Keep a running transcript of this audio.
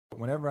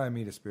whenever I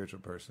meet a spiritual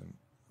person,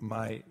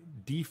 my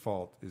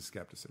default is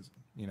skepticism.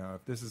 You know,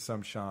 if this is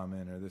some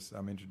shaman or this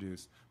I'm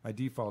introduced, my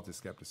default is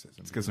skepticism.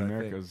 It's because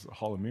America's a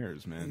hall of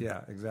mirrors, man.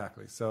 Yeah,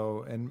 exactly.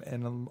 So, and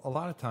a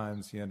lot of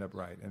times you end up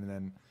right, and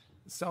then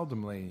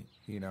seldomly,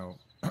 you know,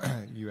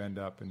 you end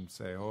up and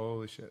say,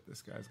 "Holy shit,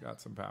 this guy's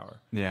got some power."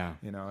 Yeah,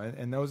 you know,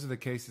 and those are the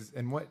cases.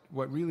 And what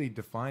really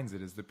defines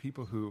it is the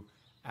people who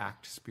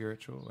act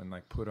spiritual and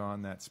like put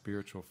on that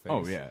spiritual face.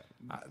 Oh yeah,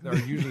 they're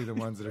usually the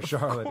ones that are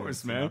charlatans. Of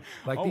course, man. You know?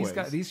 Like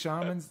Always. these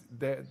shamans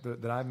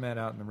that I've met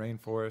out in the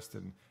rainforest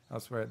and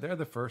elsewhere, they're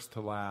the first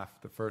to laugh,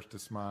 the first to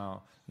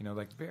smile. You know,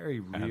 like very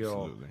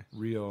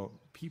real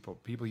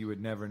people you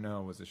would never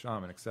know was a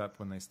shaman, except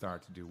when they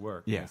start to do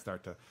work. Yeah, they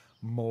start to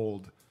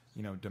mold,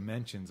 you know,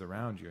 dimensions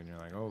around you, and you're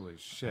like, holy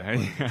shit. What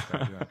is this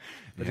guy doing?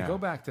 But to go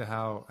back to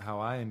how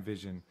I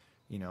envision,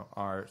 you know,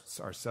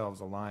 ourselves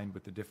aligned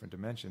with the different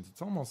dimensions,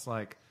 it's almost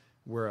like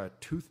we're a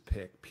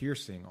toothpick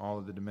piercing all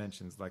of the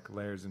dimensions like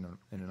layers in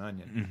an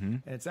onion. Mm-hmm.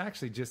 And it's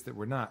actually just that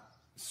we're not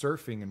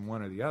surfing in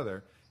one or the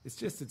other. It's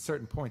just at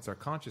certain points our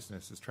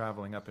consciousness is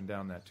traveling up and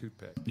down that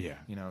toothpick. Yeah.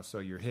 You know, so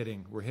we're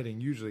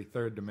hitting usually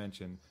third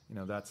dimension. You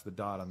know, that's the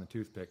dot on the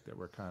toothpick that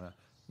we're kind of,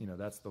 you know,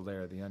 that's the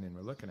layer of the onion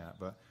we're looking at.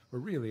 But we're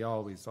really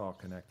always all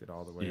connected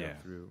all the way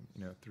up through,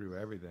 you know, through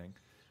everything.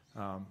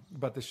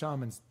 But the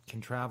shamans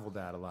can travel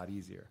that a lot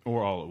easier.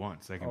 Or all at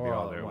once. They can be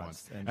all there at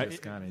once. And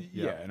just kind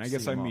of, and I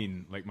guess I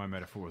mean, like my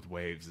metaphor with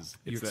waves is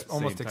it's that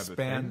almost same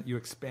expand, you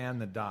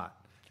expand the dot,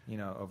 you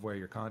know, of where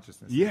your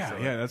consciousnness is.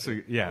 Yeah, So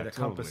it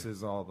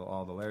encompasses totally.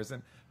 all the layers.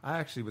 And I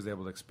actually was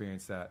able to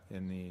experience that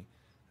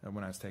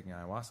when I was taking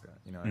ayahuasca,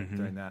 you know,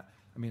 during that.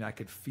 I mean, I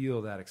could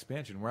feel that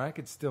expansion where I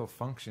could still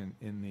function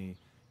in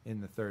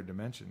the third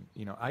dimension.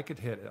 You know, I could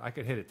hit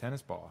a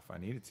tennis ball if I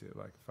needed to.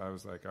 Like if I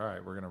was like, all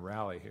right, we're going to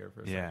rally here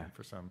for a second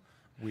for some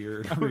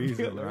weird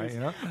reason, right? You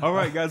know? All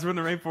right, guys, we're in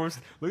the rainforest.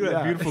 Look at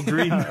that beautiful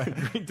green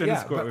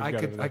tennis court.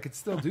 But I could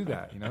still do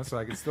that, you know, so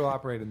I could still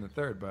operate in the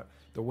third, but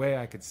the way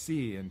I could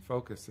see and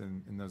focus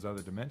in those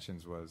other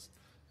dimensions was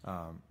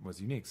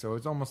unique. So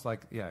it's almost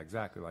like,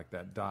 exactly like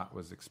that dot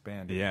was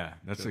expanding. Yeah,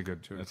 that's a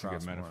good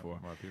metaphor.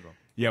 More people.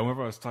 Yeah,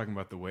 whenever I was talking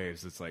about the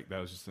waves, it's like that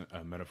was just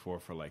a metaphor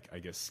for like, I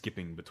guess,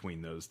 skipping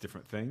between those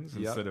different things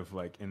instead of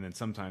like, and then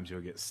sometimes you'll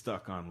get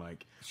stuck on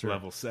like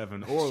level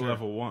 7 or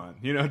level 1,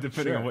 you know,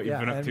 depending on what you've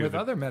been up to. And with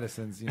other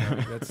medicines, you know,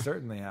 that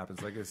certainly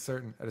happens. Like at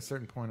a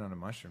certain point on a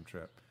mushroom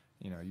trip,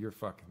 you know, you're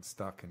fucking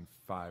stuck in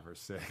 5 or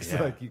 6.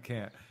 Yeah. Like you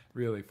can't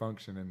really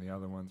function in the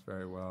other ones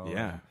very well.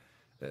 Yeah.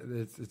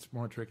 It's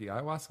more tricky.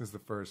 Ayahuasca is the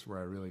first where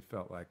I really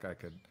felt like I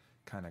could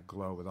kind of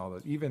glow with all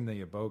those. Even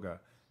the iboga,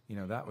 you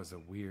know, that was a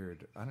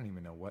weird, I don't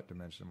even know what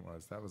dimension it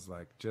was. That was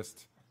like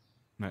just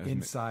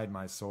inside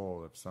my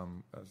soul of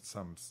some,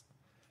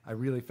 I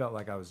really felt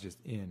like I was just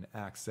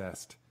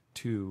accessed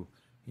to,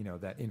 you know,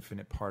 that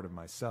infinite part of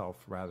myself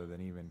rather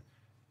than even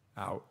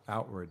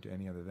outward to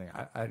any other thing.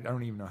 I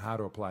don't even know how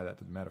to apply that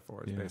to the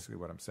metaphor is basically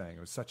what I'm saying. It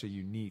was such a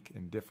unique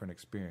and different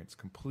experience,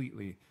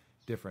 completely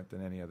different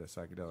than any other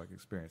psychedelic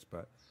experience,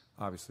 but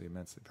obviously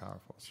immensely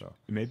powerful. So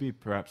maybe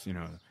perhaps, you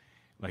know,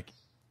 like,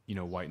 you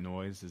know, white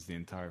noise is the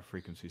entire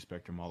frequency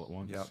spectrum all at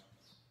once. Yep.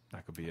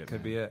 That could be it.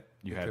 Could be it.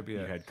 You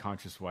had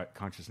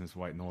consciousness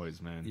white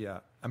noise, man. Yeah.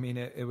 I mean,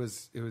 it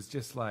was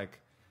just like,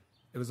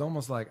 it was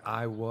almost like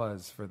I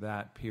was for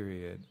that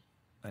period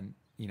an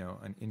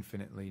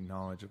infinitely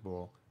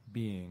knowledgeable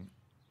being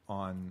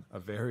on a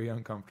very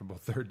uncomfortable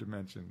third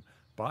dimension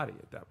body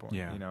at that point.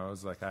 Yeah. You know, it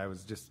was like I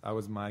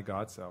was my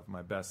God self,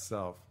 my best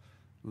self,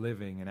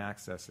 living and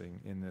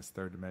accessing in this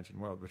third dimension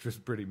world, which was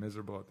pretty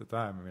miserable at the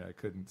time. I mean,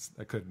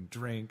 I couldn't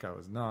drink. I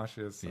was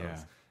nauseous. Yeah.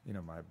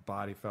 My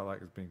body felt like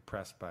it was being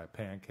pressed by a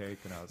pancake,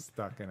 and I was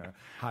stuck in a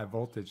high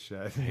voltage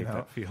shed. I hate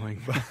that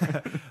feeling.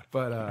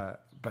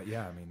 But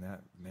yeah, I mean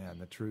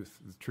the truth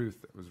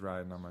that was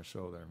riding on my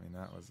shoulder. I mean,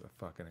 that was a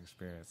fucking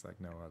experience like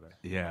no other.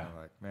 Yeah. You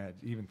know, like, man,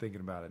 even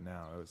thinking about it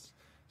now, it was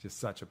just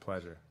such a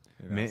pleasure.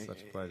 You know,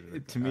 such a pleasure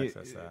to me,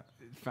 access that.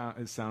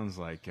 It sounds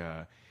like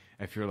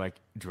if you're like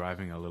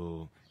driving a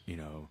little, you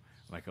know,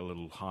 like a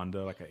little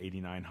Honda, like an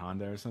 89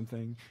 Honda or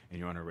something, and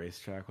you're on a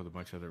racetrack with a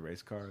bunch of other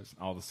race cars,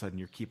 and all of a sudden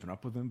you're keeping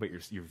up with them, but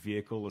your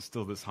vehicle is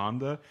still this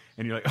Honda,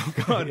 and you're like, oh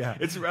God,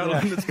 it's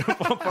rattling, it's going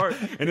to fall apart,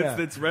 and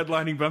it's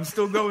redlining, but I'm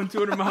still going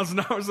 200 miles an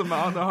hour, so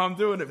I don't know how I'm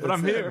doing it, but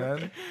I'm here.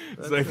 Man.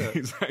 It's like the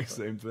exact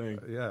same thing.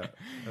 Yeah,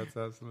 that's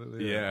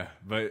absolutely it. Yeah,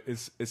 but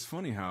it's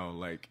funny how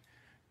like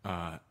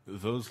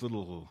those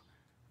little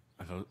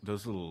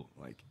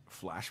like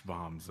flash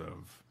bombs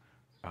of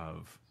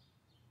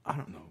I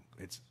don't know,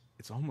 it's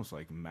almost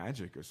like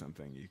magic or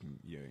something. You can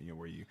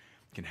where you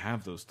can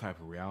have those type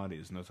of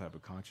realities and those type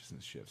of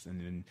consciousness shifts,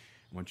 and then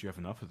once you have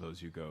enough of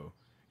those, you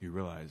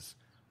realize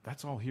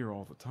that's all here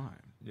all the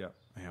time. Yeah,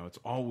 you know, it's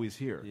always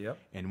here. Yep.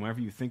 And whenever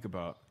you think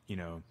about, you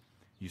know,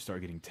 you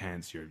start getting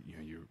tense, you're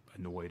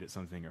annoyed at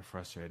something or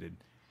frustrated.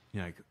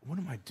 You're like, what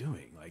am I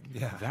doing? Like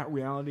that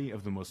reality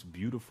of the most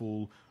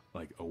beautiful,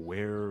 like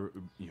aware,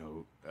 you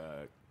know,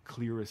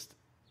 clearest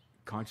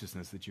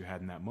consciousness that you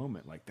had in that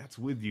moment. Like that's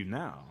with you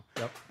now,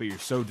 Yep. but you're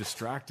so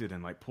distracted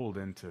and like pulled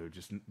into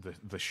just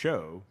the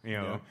show, you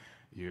know.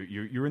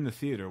 You're in the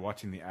theater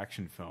watching the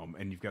action film,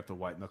 and you've got the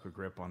white knuckle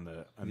grip on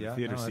the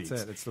theater seats.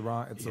 That's it. It's the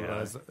wrong. It's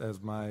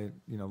as my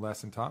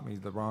lesson taught me.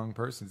 The wrong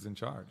person's in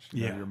charge.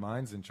 Your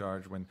mind's in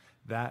charge when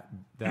that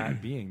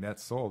being, that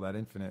soul, that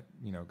infinite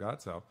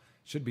God self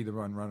should be the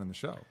one running the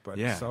show. But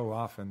so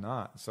often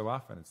not. So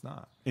often it's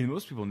not. And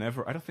most people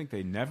never. I don't think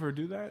they never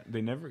do that.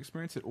 They never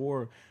experience it,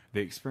 or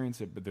they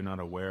experience it, but they're not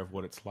aware of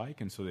what it's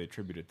like, and so they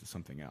attribute it to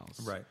something else.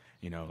 Right.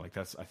 Like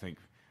that's, I think,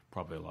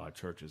 probably a lot of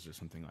churches or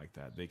something like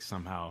that. They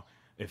somehow,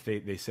 if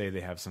they say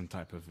they have some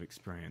type of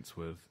experience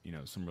with,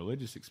 some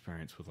religious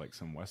experience with like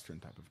some Western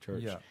type of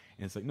church. Yeah.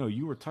 And it's like, no,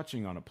 you were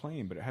touching on a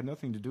plane, but it had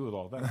nothing to do with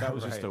all that. That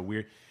was just a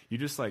weird, you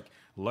just like,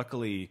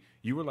 luckily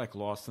you were like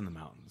lost in the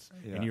mountains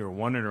and you were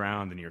wandering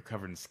around and you're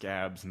covered in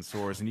scabs and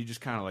sores. And you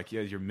just kind of like,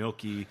 your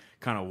milky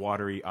kind of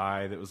watery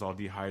eye that was all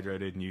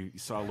dehydrated, and you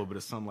saw a little bit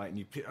of sunlight and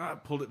you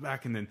pulled it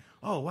back, and then,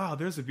 oh wow,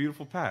 there's a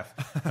beautiful path.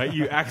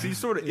 You actually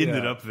sort of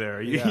ended up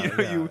there.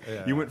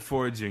 You went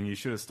foraging. You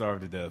should have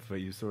starved to death,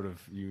 but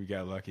you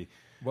got lucky.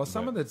 Well,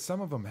 some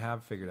of them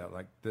have figured out,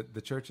 like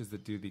the churches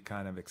that do the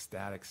kind of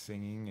ecstatic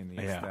singing and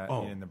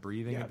and the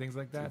breathing and things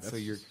like that. So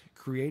you're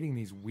creating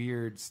these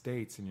weird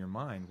states in your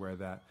mind where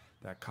that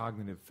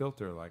cognitive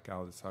filter, like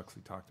Aldous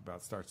Huxley talked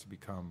about, starts to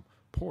become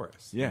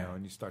porous.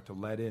 And you start to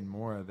let in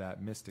more of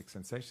that mystic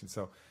sensation.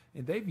 So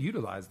and they've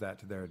utilized that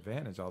to their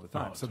advantage all the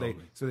time.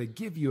 They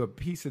give you a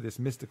piece of this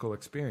mystical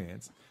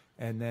experience,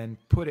 and then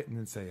put it and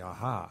then say,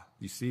 aha,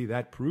 you see,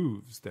 that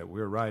proves that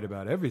we're right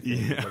about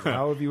everything. Because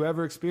how have you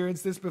ever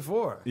experienced this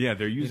before? Yeah,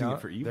 they're using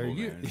it for evil.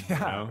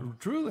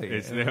 Truly.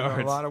 In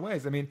a lot of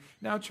ways. I mean,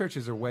 now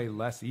churches are way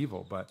less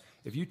evil, but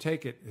if you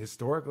take it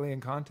historically in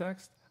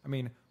context, I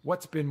mean,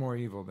 what's been more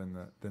evil than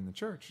the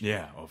church?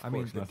 Yeah, of course. I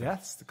mean, the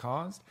deaths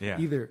caused,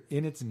 either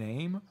in its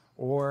name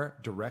or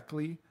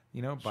directly,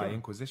 by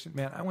Inquisition.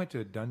 Man, I went to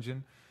a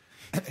dungeon,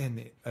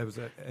 and I was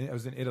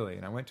in Italy,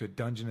 and I went to a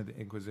dungeon of the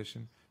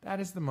Inquisition. That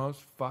is the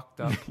most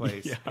fucked up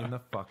place in the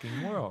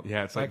fucking world.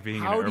 Yeah, it's like being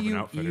in Urban Outfitters or something.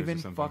 How do you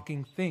even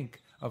fucking think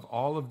of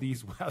all of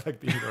these?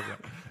 Like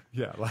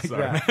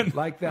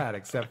that,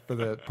 except for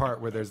the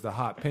part where there's the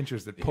hot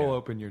pinchers that pull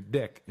open your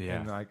dick. Yeah.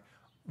 And like,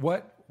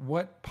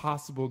 what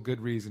possible good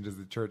reason does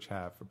the church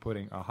have for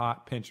putting a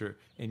hot pincher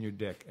in your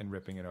dick and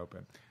ripping it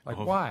open? Like,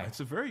 why?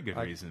 It's a very good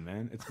reason,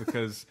 man. It's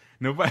because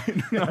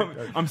nobody. No,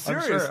 I'm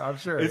serious. I'm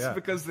sure. It's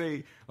because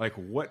they like.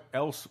 What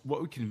else?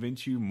 What would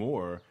convince you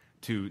more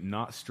to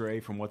not stray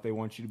from what they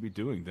want you to be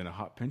doing than a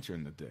hot pincher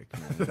in the dick?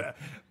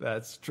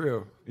 That's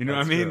true. You know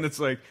what I mean? True. It's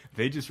like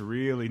they just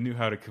really knew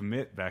how to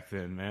commit back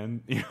then,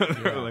 man.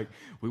 They're like,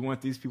 we want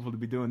these people to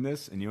be doing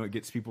this, and what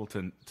gets people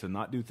to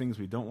not do things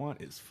we don't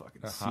want is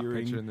fucking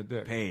searing hot in the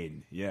dick.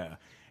 Pain. Yeah.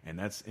 And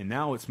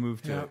now it's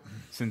moved to,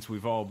 since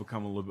we've all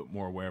become a little bit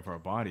more aware of our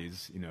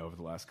bodies, over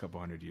the last couple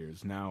hundred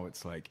years, now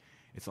it's like,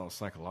 it's all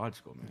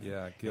psychological, man.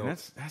 Yeah, guilt. And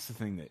that's the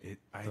thing that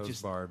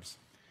those barbs.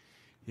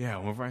 Yeah,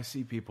 whenever I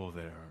see people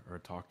that or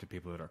talk to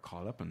people that are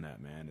caught up in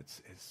that, man,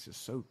 it's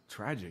just so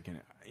tragic, and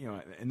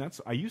and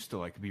that's, I used to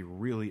like be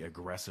really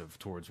aggressive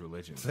towards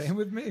religion. Same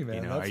with me,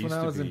 man. That's when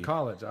I was in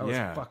college. I was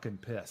fucking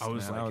pissed. I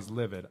was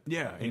livid.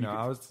 Yeah,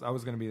 I was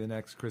going to be the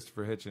next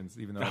Christopher Hitchens,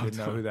 even though I didn't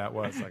know who that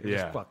was. Like, I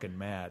was fucking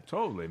mad.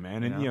 Totally,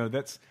 man. And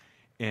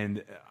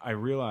and I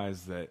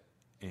realized that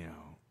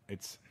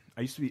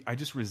I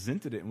just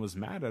resented it and was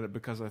mad at it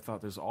because I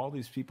thought there's all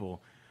these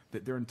people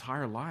that their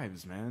entire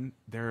lives, man,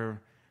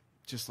 they're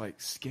just like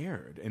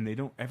scared, and they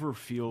don't ever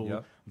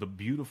feel the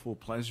beautiful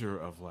pleasure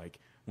of like,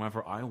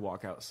 whenever I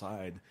walk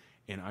outside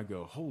and I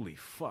go, holy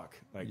fuck,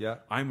 like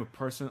I'm a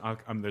person,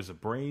 there's a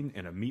brain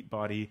and a meat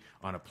body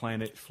on a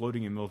planet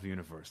floating in the middle of the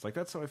universe. Like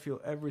that's how I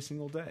feel every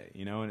single day,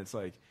 and it's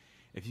like,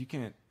 if you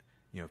can't,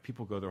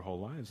 people go their whole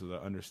lives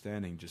without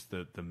understanding just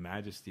the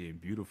majesty and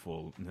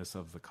beautifulness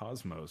of the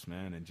cosmos,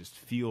 man, and just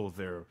feel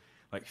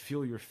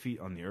feel your feet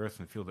on the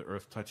earth and feel the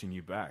earth touching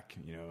you back,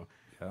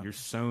 You're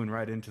sewn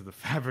right into the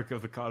fabric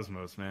of the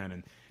cosmos, man,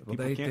 and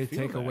they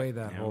take away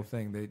that whole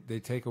thing. They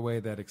take away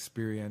that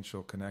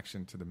experiential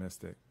connection to the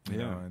mystic, you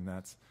know, and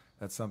that's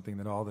something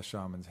that all the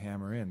shamans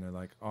hammer in. They're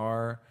like,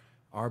 our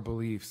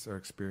beliefs are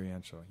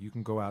experiential. You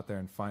can go out there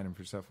and find them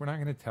for yourself. We're not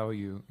going to tell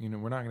you,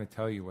 we're not going to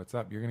tell you what's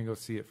up. You're going to go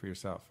see it for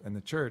yourself. And the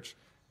church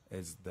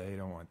they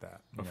don't want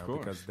that,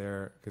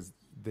 because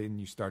then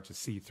you start to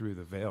see through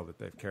the veil that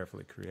they've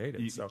carefully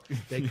created. So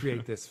they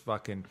create this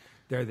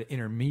they're the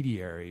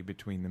intermediary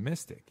between the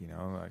mystic,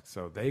 like,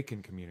 so they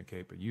can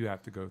communicate, but you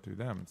have to go through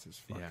them. It's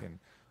just fucking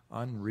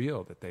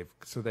unreal that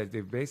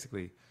they've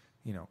basically,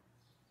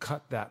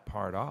 cut that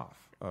part off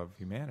of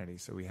humanity.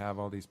 So we have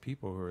all these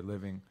people who are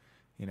living,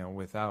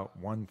 without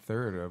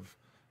 1/3 of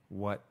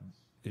what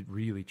it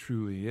really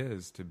truly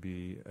is to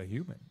be a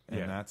human.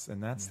 And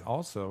that's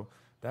also,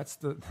 that's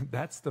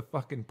the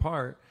fucking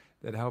part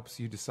that helps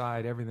you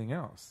decide everything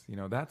else.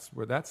 That's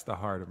the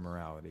heart of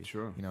morality.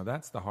 Sure.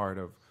 That's the heart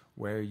of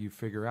where you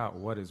figure out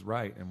what is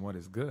right and what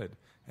is good.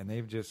 And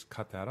they've just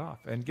cut that off.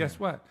 And guess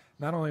what?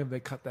 Not only have they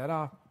cut that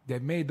off,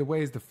 they've made the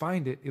ways to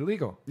find it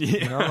illegal.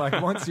 You know,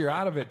 like once you're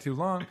out of it too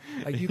long,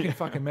 like you can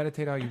fucking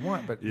meditate all you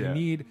want, but you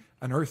need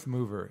an earth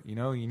mover. You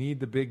know, you need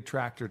the big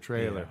tractor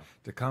trailer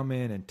to come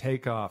in and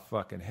take off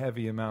fucking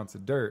heavy amounts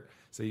of dirt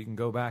so you can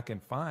go back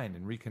and find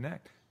and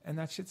reconnect. And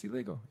that shit's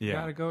illegal. You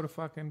got to go to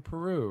fucking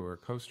Peru or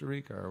Costa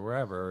Rica or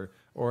wherever,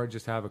 or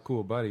just have a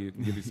cool buddy who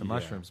can give you some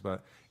mushrooms.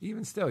 But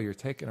even still, you're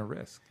taking a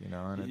risk, you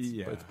know, and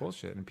it's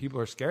bullshit. And people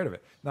are scared of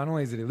it. Not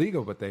only is it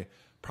illegal, but they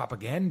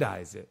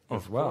propagandize it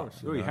as well.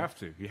 Well, you have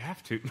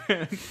to,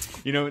 man.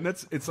 You know, and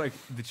it's like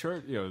the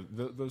church, you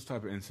know, those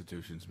type of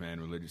institutions, man,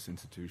 religious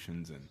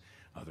institutions and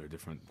other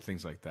different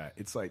things like that.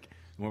 It's like,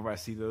 whenever I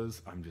see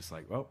those, I'm just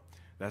like, well,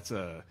 that's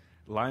a...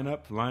 Line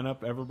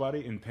up,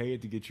 everybody, and pay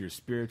it to get your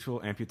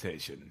spiritual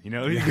amputation. You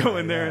know, you go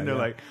in there and they're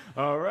like,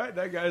 all right,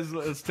 that guy's,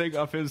 let's take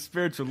off his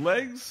spiritual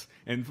legs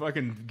and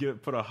fucking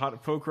put a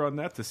hot poker on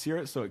that to sear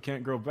it so it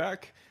can't grow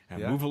back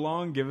and move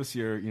along. Give us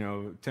your,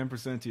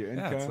 10% of your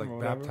income. Yeah, it's like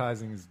or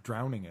baptizing is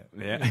drowning it.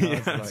 Yeah, you know,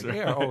 it's like,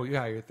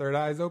 your third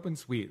eye's open,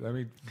 sweet. Let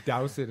me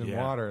douse it in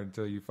water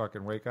until you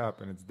fucking wake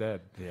up and it's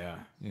dead. Yeah,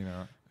 you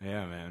know.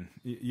 Yeah, man.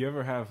 You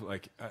ever have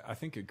like I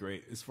think a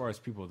great as far as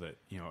people that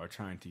are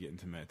trying to get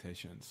into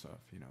meditation and stuff.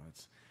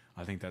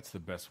 I think that's the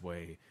best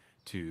way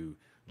to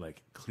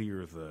like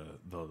clear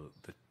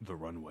the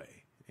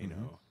runway. You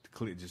know,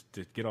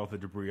 to get all the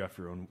debris off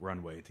your own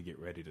runway to get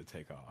ready to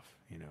take off.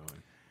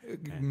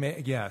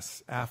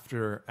 Yes,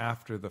 after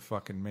the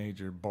fucking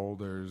major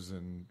boulders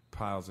and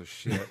piles of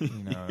shit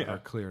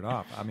are cleared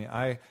off. I mean,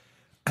 I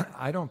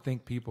don't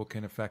think people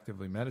can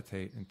effectively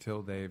meditate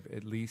until they've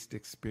at least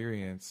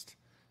experienced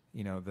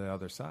the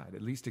other side,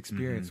 at least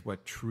experience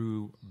what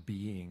true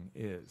being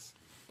is.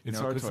 It's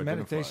hard to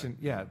meditation,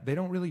 they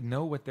don't really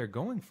know what they're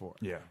going for.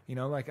 Yeah.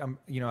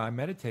 I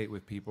meditate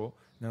with people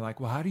and they're like,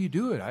 well, how do you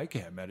do it? I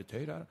can't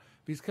meditate.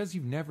 Because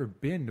you've never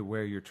been to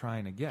where you're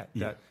trying to get,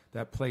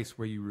 that place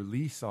where you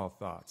release all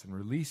thoughts and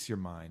release your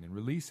mind and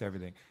release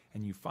everything,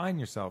 and you find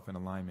yourself in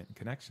alignment and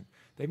connection.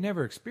 They've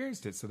never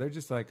experienced it, so they're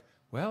just like,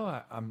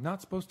 well, I'm not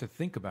supposed to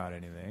think about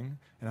anything,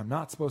 and I'm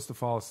not supposed to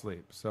fall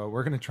asleep, so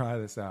we're going to try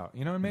this out.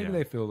 And maybe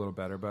they feel a little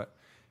better, but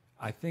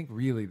I think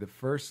really the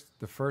first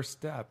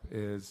step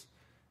is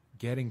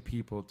getting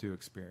people to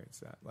experience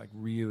that, like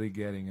really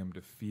getting them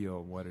to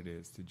feel what it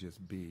is to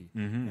just be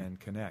and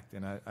connect.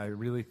 And I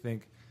really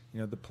think,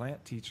 the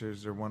plant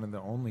teachers are one of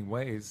the only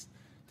ways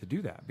to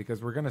do that,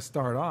 because we're going to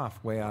start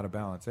off way out of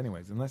balance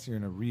anyways, unless you're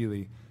in a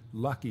really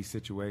lucky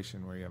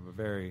situation where you have a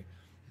very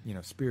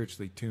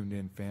spiritually tuned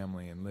in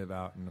family and live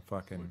out in the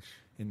fucking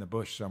in the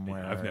bush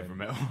somewhere. I've never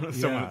met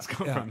someone that's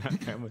come from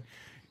that family.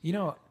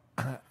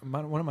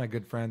 One of my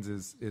good friends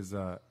is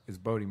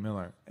Bodie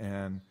Miller,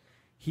 and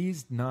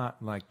he's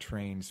not like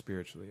trained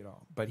spiritually at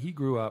all. But he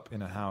grew up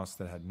in a house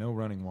that had no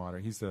running water.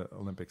 He's an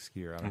Olympic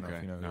skier. I don't know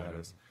if you know who that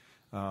is.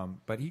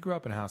 But he grew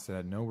up in a house that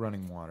had no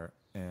running water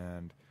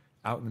and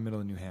out in the middle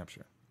of New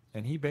Hampshire.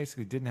 And he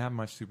basically didn't have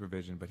much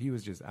supervision, but he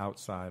was just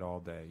outside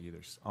all day, either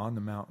on the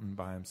mountain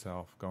by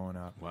himself, going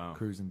up,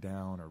 cruising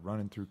down, or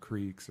running through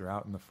creeks, or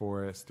out in the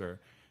forest,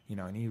 or,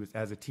 and he was,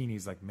 as a teen,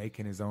 he's like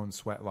making his own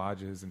sweat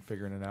lodges and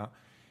figuring it out.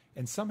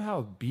 And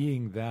somehow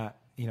being that,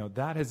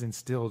 that has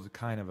instilled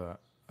kind of a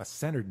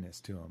centeredness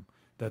to him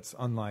that's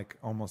unlike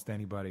almost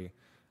anybody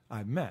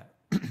I've met.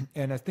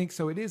 And I think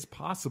so it is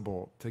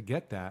possible to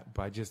get that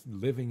by just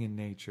living in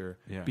nature,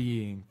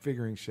 being,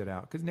 figuring shit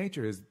out. Because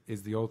nature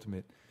is the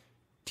ultimate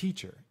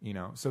teacher,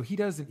 so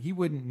he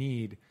wouldn't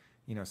need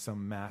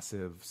some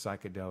massive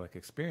psychedelic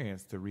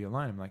experience to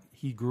realign him. Like,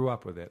 he grew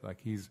up with it, like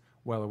he's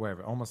well aware of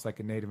it, almost like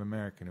a Native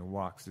American who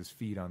walks his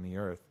feet on the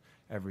earth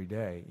every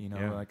day.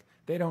 Like,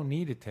 they don't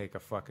need to take a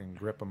fucking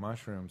grip of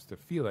mushrooms to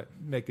feel it.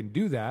 They can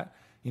do that,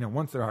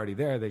 once they're already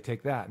there, they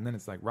take that, and then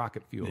it's like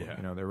rocket fuel.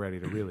 They're ready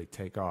to really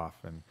take off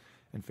and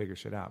figure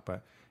shit out.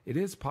 But it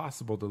is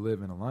possible to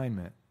live in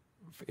alignment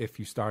if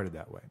you started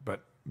that way,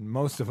 but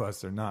most of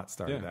us are not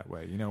started that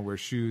way.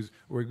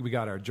 We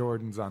got our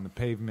Jordans on the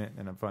pavement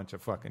and a bunch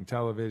of fucking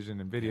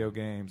television and video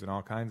games and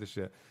all kinds of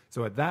shit.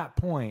 So at that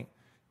point,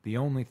 the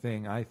only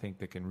thing I think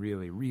that can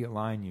really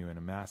realign you in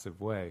a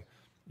massive way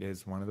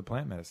is one of the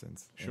plant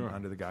medicines,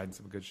 under the guidance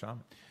of a good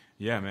shaman.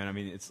 Yeah, man. I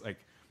mean, it's like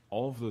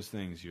all of those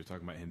things you're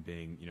talking about, him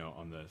being,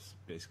 on this,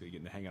 basically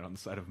getting to hang out on the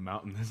side of a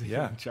mountain as a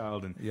young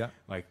child, and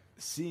like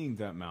seeing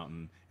that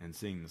mountain and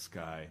seeing the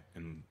sky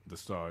and the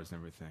stars and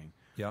everything.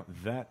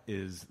 That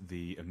is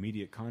the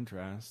immediate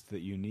contrast that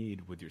you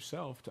need with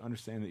yourself to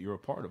understand that you're a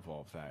part of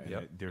all of that.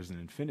 And there's an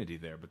infinity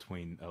there,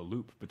 between a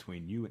loop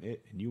between you and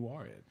it, and you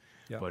are it.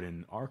 But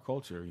in our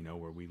culture,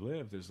 where we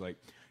live, there's like,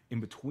 in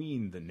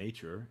between the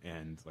nature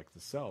and like the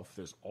self,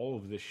 there's all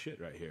of this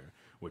shit right here,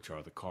 which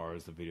are the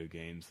cars, the video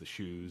games, the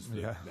shoes,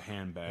 the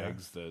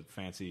handbags, the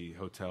fancy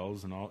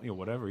hotels, and all,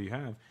 whatever you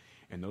have.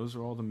 And those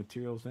are all the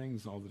material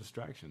things, all the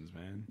distractions,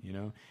 man,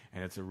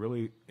 and it's a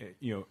really,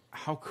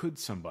 how could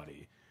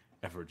somebody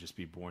ever just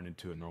be born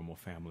into a normal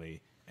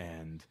family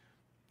and,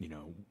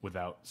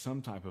 without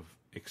some type of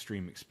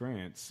extreme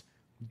experience,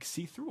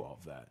 see through all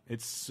of that.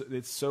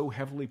 It's so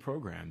heavily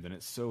programmed, and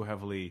it's so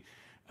heavily,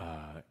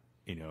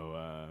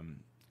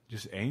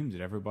 just aimed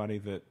at everybody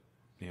that,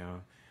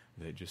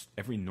 that just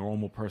every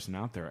normal person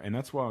out there. And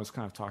that's why I was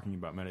kind of talking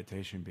about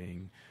meditation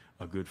being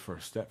a good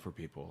first step for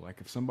people.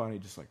 Like if somebody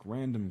just like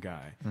random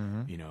guy,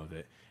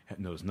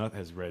 that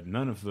has read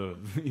none of the,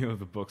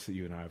 the books that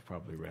you and I have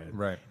probably read,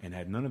 right, and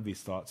had none of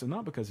these thoughts, and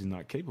not because he's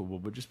not capable,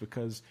 but just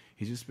because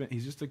he's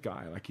just a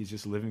guy, like he's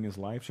just living his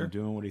life and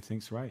doing what he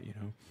thinks right,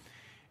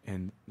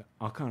 And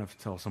I'll kind of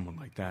tell someone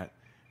like that,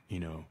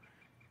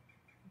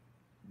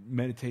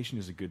 meditation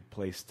is a good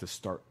place to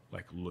start,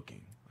 like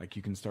looking. Like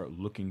you can start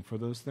looking for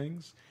those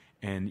things,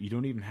 and you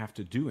don't even have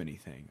to do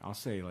anything. I'll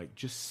say, like,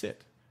 just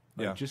sit.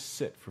 Like, just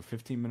sit for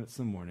 15 minutes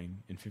in the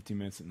morning and 15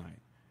 minutes at night.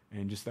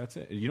 And just that's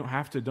it. You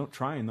don't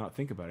try and not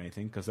think about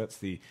anything, because that's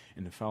the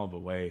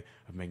infallible way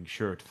of making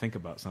sure to think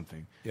about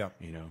something. Yeah.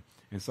 And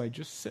it's like,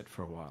 just sit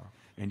for a while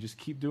and just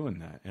keep doing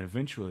that. And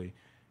eventually,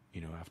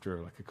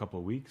 after like a couple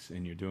of weeks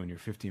and you're doing your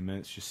 15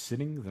 minutes just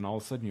sitting, then all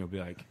of a sudden you'll be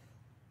like,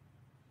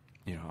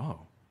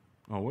 oh,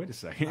 wait a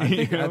second.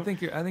 I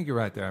think you're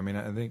right there. I mean,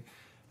 I think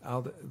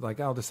like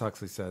Aldous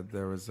Huxley said,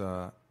 there was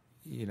doing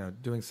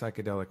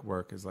psychedelic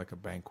work is like a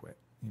banquet.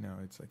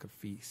 It's like a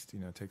feast.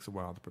 It takes a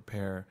while to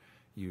prepare.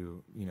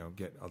 You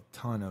get a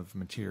ton of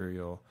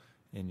material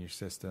in your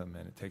system,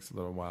 and it takes a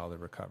little while to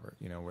recover.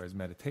 Whereas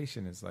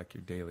meditation is like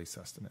your daily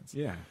sustenance.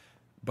 Yeah.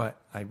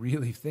 But I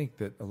really think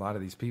that a lot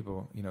of these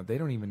people, they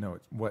don't even know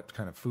what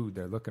kind of food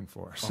they're looking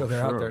for. So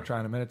they're out there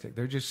trying to meditate.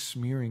 They're just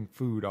smearing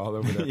food all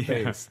over their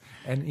face.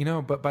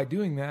 And, but by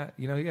doing that,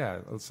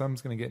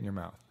 some's going to get in your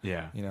mouth.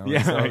 Yeah.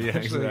 So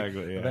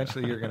exactly. Yeah.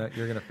 Eventually you're going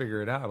to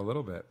figure it out a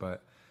little bit.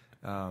 But,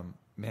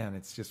 man,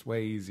 it's just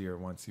way easier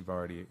once you've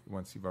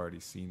already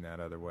seen that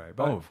other way.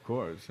 But, of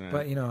course. Man.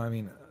 But, I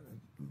mean,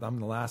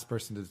 I'm the last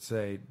person to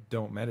say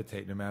don't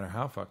meditate no matter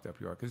how fucked up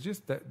you are, because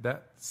just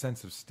that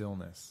sense of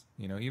stillness,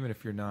 even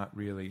if you're not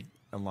really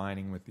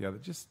aligning with the other,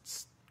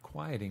 just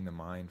quieting the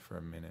mind for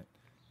a minute,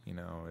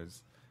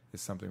 is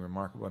something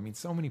remarkable. I mean,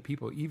 so many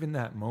people, even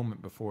that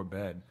moment before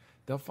bed,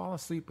 they'll fall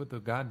asleep with the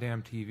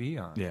goddamn TV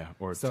on. Yeah,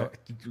 or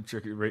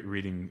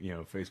reading,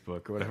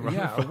 Facebook or whatever.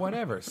 Yeah, or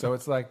whatever. So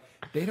it's like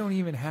they don't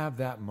even have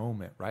that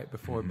moment right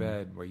before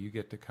bed where you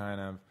get to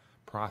kind of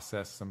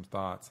process some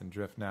thoughts and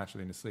drift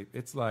naturally into sleep.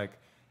 It's like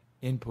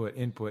input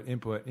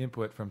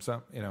from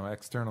some,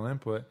 external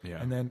input,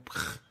 and then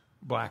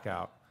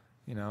blackout,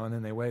 and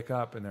then they wake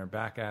up and they're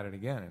back at it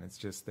again. And it's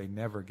just, they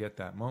never get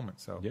that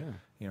moment. So,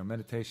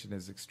 meditation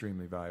is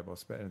extremely valuable,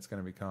 and it's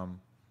going to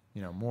become,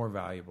 more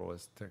valuable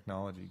as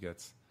technology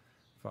gets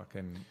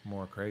fucking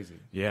more crazy.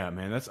 Yeah,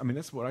 man.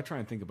 That's what I try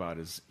and think about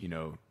is,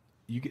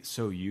 you get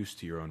so used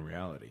to your own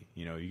reality.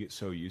 You get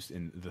so used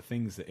in the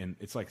things and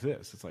it's like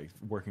this. It's like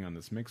working on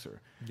this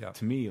mixer. Yeah.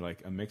 To me,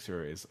 like a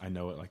mixer is, I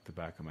know it like the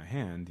back of my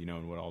hand,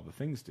 and what all the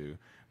things do.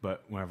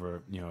 But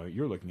whenever,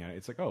 you're looking at it,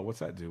 it's like, oh, what's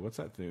that do? What's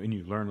that do? And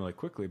you learn really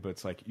quickly, but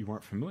it's like you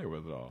weren't familiar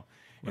with it all.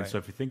 And so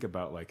if you think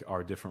about like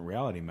our different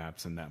reality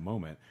maps in that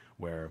moment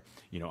where,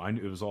 I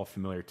knew it was all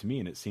familiar to me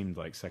and it seemed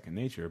like second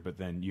nature, but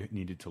then you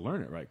needed to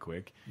learn it right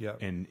quick. Yeah.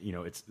 And,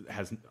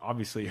 has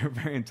obviously you're a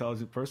very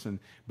intelligent person,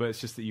 but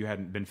it's just that you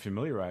hadn't been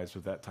familiarized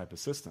with that type of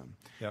system.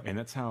 Yep. And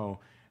that's how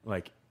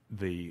like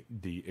the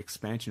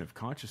expansion of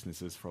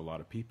consciousness is for a lot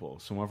of people.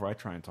 So whenever I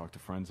try and talk to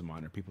friends of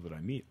mine or people that I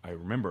meet, I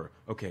remember,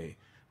 okay,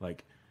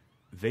 like,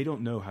 they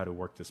don't know how to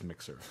work this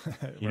mixer.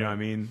 You know what I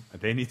mean?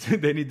 They need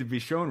to be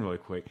shown really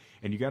quick,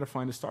 and you got to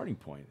find a starting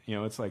point.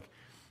 It's like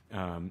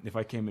if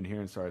I came in here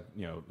and started,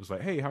 it was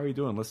like, hey, how are you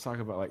doing? Let's talk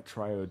about like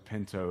triode,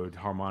 pentode,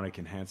 harmonic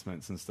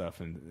enhancements and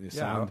stuff. And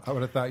sound. I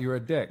would have thought you were a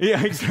dick.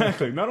 Yeah,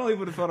 exactly. Not only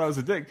would have thought I was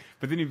a dick,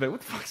 but then you'd be like,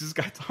 what the fuck is this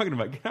guy talking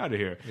about? Get out of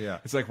here. Yeah.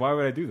 It's like, why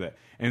would I do that?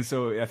 And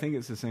so I think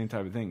it's the same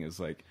type of thing. Is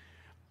like,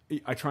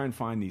 I try and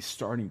find these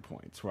starting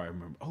points where I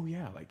remember, oh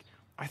yeah, like,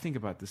 I think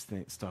about this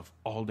stuff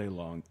all day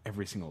long,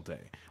 every single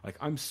day. Like,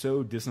 I'm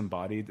so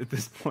disembodied at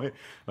this point.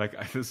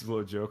 Like, this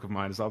little joke of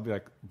mine is I'll be,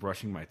 like,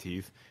 brushing my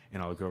teeth,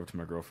 and I'll go over to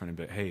my girlfriend and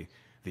be like, hey,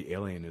 the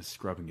alien is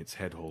scrubbing its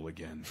head hole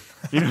again.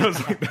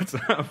 It's like, that's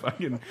how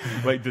fucking,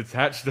 like,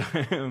 detached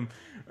I am.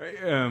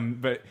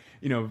 But,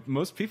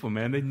 most people,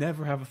 man, they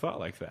never have a thought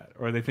like that.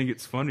 Or they think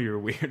it's funny or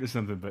weird or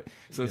something. But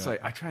so it's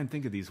like, I try and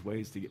think of these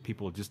ways to get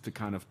people just to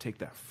kind of take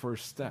that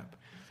first step.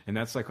 And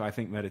that's like, I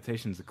think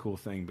meditation is a cool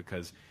thing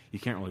because you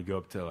can't really go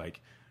up to like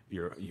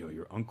your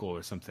uncle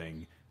or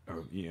something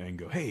or and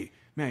go, hey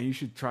man, you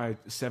should try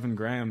 7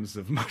 grams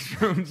of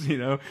mushrooms. You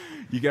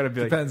got to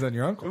be depends on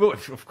your uncle. Well,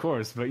 of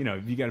course, but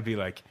you got to be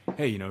like,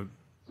 hey, you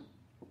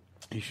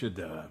should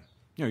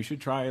you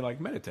should try like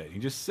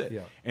meditating, just sit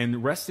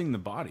and resting the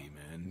body,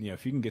 man.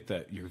 If you can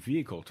get your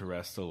vehicle to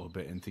rest a little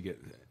bit and to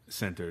get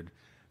centered,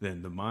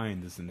 then the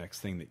mind is the next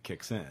thing that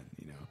kicks in.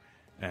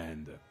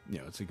 And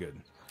it's a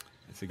good.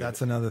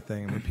 That's another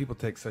thing. I mean, people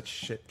take such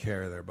shit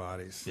care of their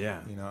bodies.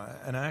 Yeah.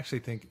 And I actually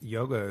think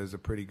yoga is a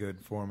pretty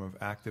good form of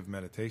active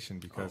meditation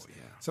because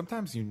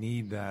sometimes you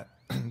need that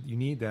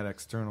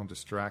external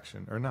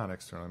distraction, or not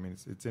external. I mean,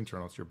 it's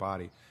internal. It's your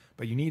body.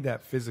 but you need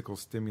that physical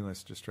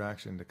stimulus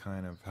distraction to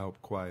kind of help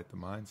quiet the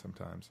mind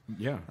sometimes.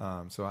 Yeah.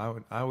 So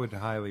I would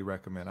highly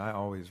recommend. I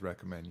always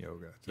recommend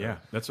yoga. To Yeah,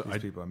 that's what these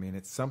people. I mean,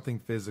 it's something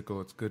physical.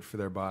 It's good for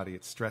their body.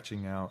 It's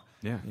stretching out,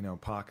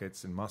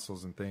 pockets and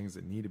muscles and things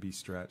that need to be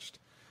stretched.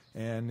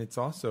 And it's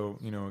also,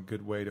 a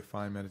good way to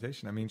find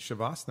meditation. I mean,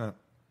 Shavasana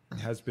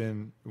has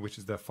been, which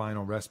is the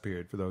final rest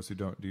period for those who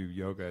don't do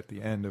yoga at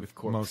the end of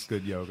most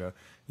good yoga.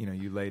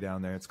 You lay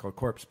down there. It's called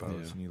corpse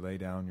pose. And you lay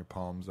down, your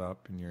palms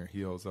up and your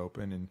heels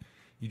open, and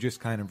you just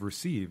kind of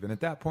receive. And at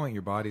that point,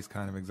 your body's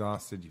kind of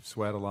exhausted. You've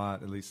sweat a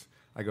lot. At least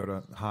I go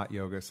to hot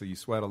yoga, so you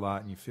sweat a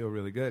lot and you feel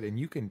really good. And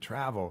you can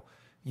travel.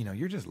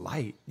 You're just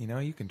light.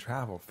 You can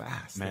travel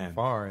fast and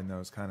far in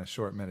those kind of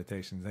short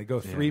meditations. They go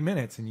 3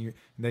 minutes, and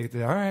they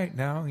say, all right,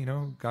 now,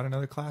 got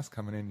another class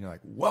coming in. You're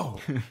like, whoa,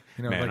 Man,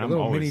 like a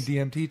little mini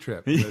DMT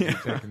trip that you're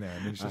taking there,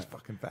 and it's just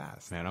fucking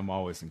fast. Man, I'm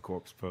always in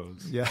corpse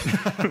pose. Yeah.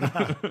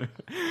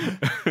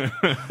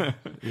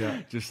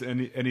 Yeah. Just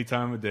any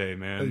time of day,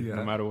 man.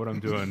 No matter what I'm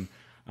doing,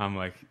 I'm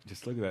like,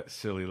 just look at that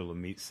silly little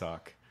meat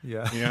sock.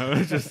 Yeah.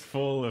 It's just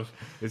full of,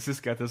 it's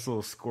just got this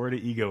little squirt of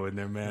ego in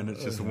there, man.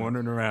 It's just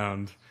wandering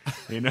around,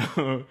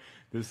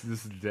 this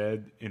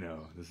dead,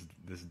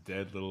 this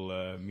dead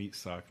little meat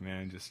sock,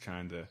 man, just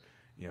trying to,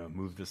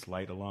 move this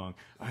light along.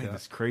 I had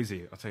this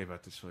crazy, I'll tell you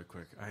about this really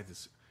quick. I had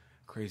this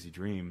crazy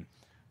dream.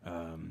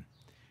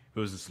 It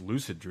was this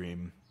lucid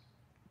dream,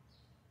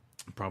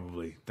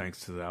 probably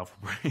thanks to the alpha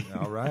brain.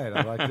 All right.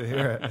 I'd like to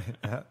hear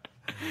it.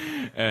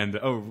 And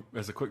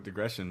as a quick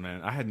digression,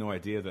 man, I had no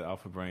idea that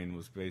Alpha Brain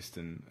was based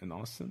in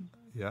Austin.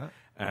 Yeah.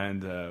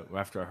 And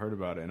after I heard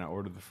about it and I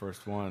ordered the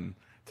first one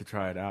to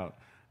try it out,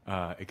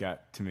 it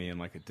got to me in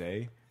like a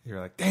day. You're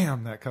like,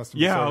 damn, that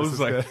customer service is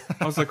good.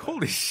 I was like,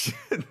 holy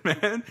shit,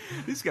 man!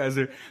 These guys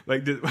are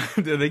like, did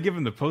they give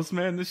him the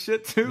postman this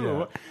shit too?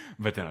 Yeah.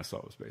 But then I saw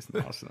it was based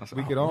in Austin. I was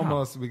we like, could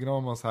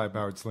almost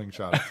high-powered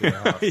slingshot it to your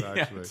house,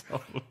 actually.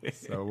 Totally.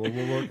 So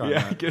we'll work on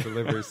that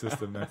delivery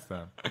system next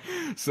time.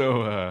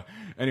 So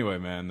anyway,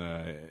 man,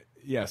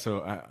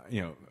 so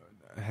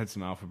I had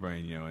some Alpha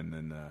Brain, and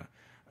then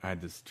I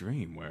had this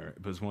dream where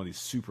it was one of these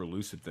super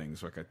lucid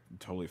things, like I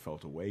totally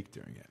felt awake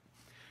during it,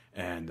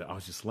 and I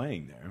was just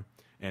laying there.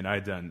 And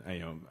I'd done,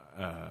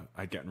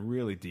 I'd gotten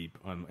really deep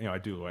on, I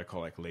do what I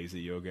call like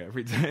lazy yoga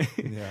every day,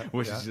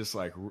 which is just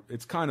like,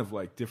 it's kind of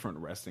like different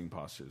resting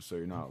postures. So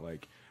you're not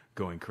like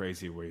going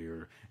crazy where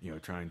you're,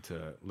 trying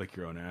to lick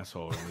your own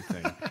asshole or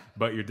anything,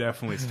 but you're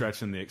definitely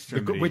stretching the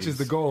extremities. Which is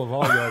the goal of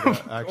all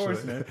yoga,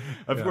 actually.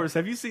 Of course.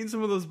 Have you seen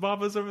some of those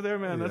babas over there,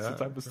 man? That's the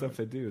type of stuff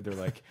they do. They're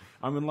like,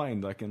 I'm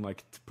enlightened. I can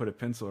like put a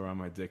pencil around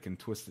my dick and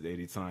twist it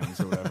 80 times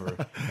or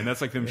whatever. And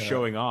that's like them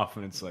showing off.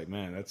 And it's like,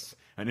 man, that's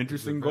an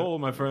interesting goal,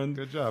 my friend.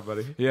 Good job,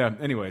 buddy. Yeah.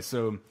 Anyway,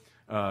 so,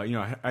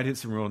 I did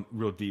some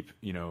real deep,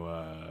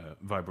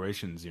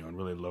 vibrations, and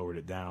really lowered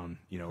it down,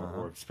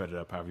 or sped it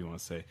up, however you want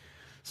to say.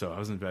 So I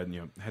was in bed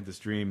and, had this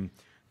dream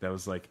that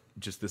was like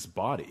just this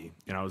body,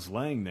 and I was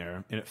laying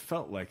there, and it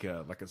felt like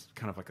a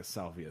kind of like a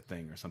salvia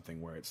thing or something,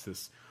 where it's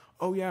this,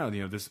 the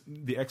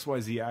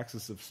XYZ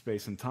axis of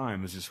space and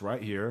time is just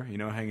right here,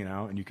 hanging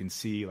out, and you can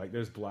see like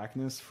there's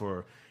blackness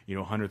for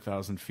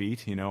 100,000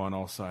 feet, on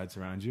all sides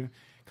around you,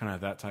 kind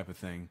of that type of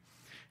thing.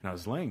 And I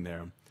was laying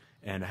there,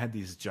 and I had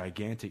these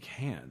gigantic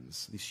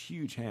hands, these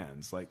huge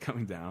hands, like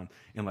coming down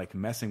and like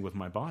messing with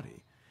my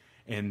body.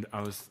 And I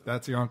was...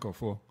 That's your uncle,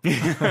 fool.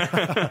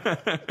 Yeah,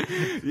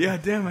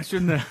 damn, I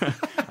shouldn't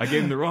have. I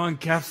gave him the wrong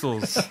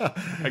capsules.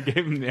 I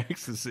gave him the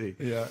ecstasy.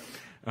 Yeah.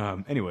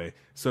 Anyway,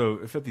 so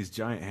I felt these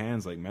giant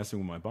hands like messing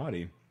with my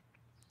body.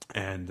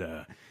 And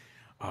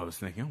I was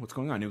thinking, what's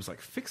going on? It was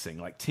like fixing,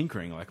 like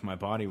tinkering, like my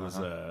body was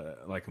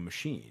like a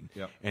machine.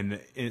 Yep.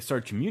 And it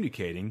started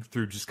communicating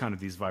through just kind of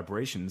these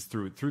vibrations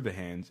through the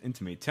hands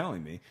into me,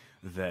 telling me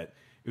that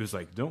it was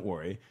like, don't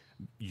worry,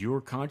 your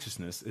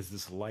consciousness is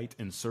this light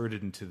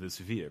inserted into this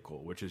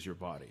vehicle, which is your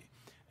body.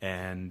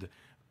 And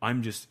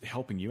I'm just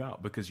helping you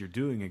out because you're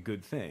doing a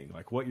good thing.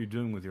 Like what you're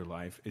doing with your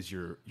life is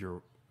you're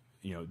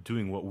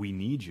doing what we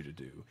need you to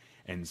do.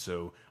 And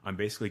so I'm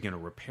basically going to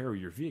repair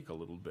your vehicle a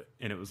little bit.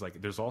 And it was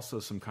like, there's also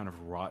some kind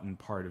of rotten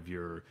part of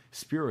your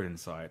spirit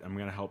inside. I'm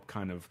going to help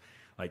kind of,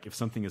 like if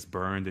something is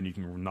burned and you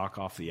can knock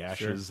off the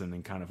ashes and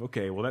then kind of,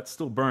 okay, well that's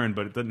still burned,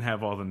 but it doesn't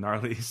have all the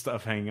gnarly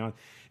stuff hanging on.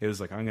 It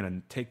was like, I'm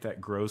going to take that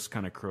gross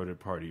kind of corroded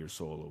part of your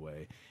soul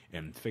away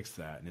and fix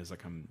that. And it's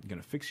like, I'm going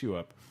to fix you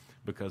up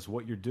because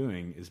what you're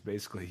doing is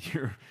basically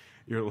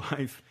your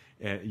life,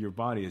 your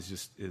body is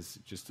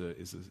just a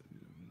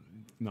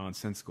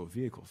nonsensical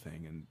vehicle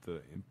thing.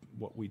 And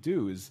what we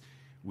do is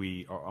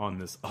we are on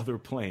this other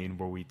plane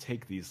where we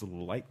take these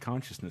little light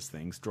consciousness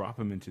things, drop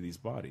them into these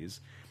bodies,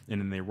 and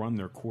then they run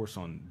their course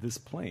on this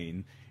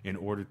plane in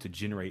order to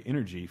generate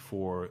energy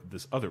for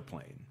this other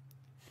plane.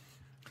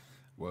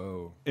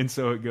 Whoa. And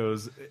so it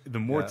goes, the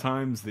more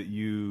times that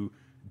you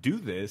do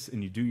this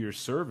and you do your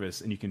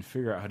service and you can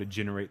figure out how to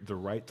generate the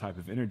right type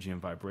of energy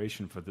and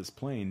vibration for this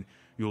plane,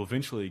 you'll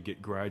eventually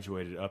get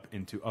graduated up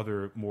into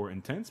other more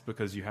intense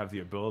because you have the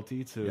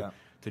ability to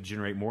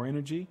generate more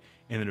energy.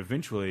 And then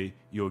eventually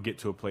you'll get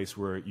to a place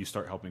where you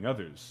start helping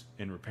others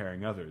and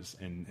repairing others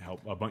and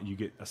you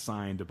get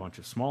assigned a bunch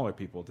of smaller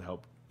people to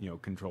help,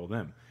 control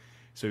them.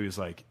 So he was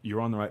like, you're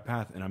on the right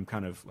path. And I'm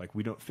kind of like,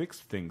 we don't fix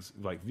things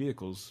like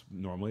vehicles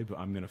normally, but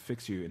I'm going to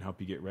fix you and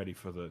help you get ready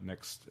for the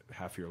next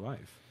half of your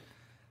life.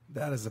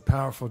 That is a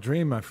powerful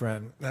dream, my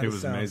friend. It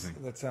was amazing.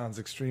 That sounds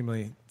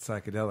extremely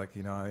psychedelic,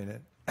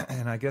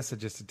 and I guess it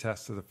just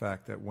attests to the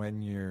fact that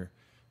when you're,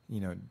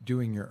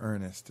 doing your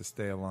earnest to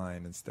stay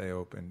aligned and stay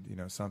open,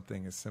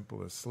 something as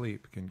simple as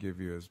sleep can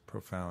give you as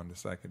profound a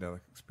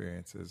psychedelic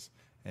experience as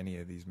any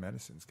of these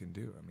medicines can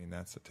do. I mean,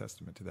 that's a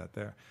testament to that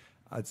there.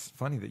 It's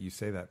funny that you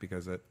say that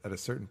because at a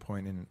certain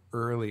point in an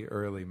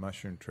early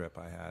mushroom trip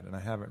I had, and I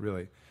haven't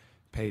really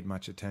paid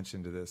much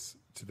attention to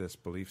this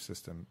belief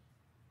system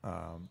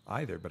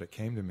either, but it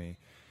came to me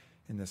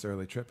in this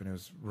early trip, and it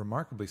was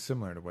remarkably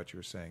similar to what you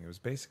were saying. It was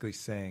basically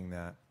saying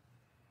that,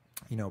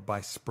 by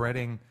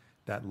spreading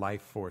that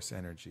life force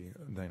energy,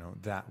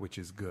 that which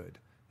is good,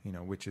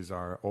 which is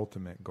our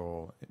ultimate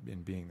goal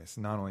in being this,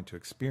 not only to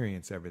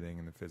experience everything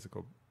in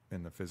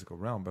the physical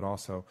realm, but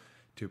also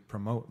to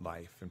promote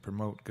life and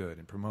promote good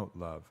and promote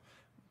love.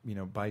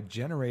 By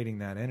generating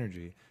that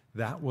energy,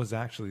 that was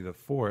actually the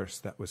force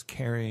that was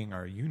carrying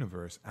our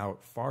universe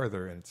out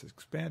farther in its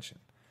expansion.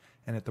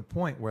 And at the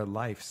point where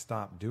life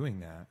stopped doing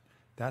that,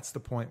 that's the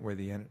point where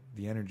the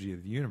energy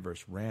of the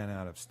universe ran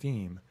out of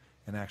steam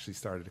and actually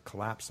started to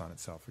collapse on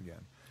itself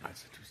again.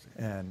 That's interesting.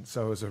 And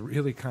so it was a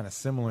really kind of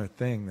similar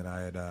thing that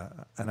I had,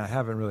 and I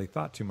haven't really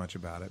thought too much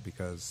about it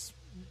because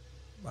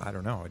I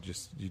don't know.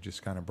 You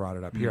just kind of brought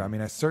it up here. I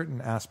mean,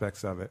 certain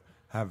aspects of it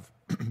have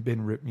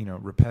been,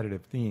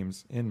 repetitive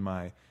themes in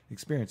my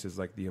experiences,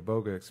 like the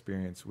Iboga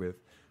experience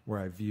where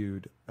I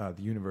viewed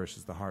the universe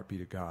as the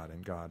heartbeat of God,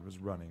 and God was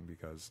running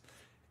because,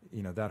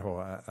 that whole.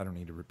 I don't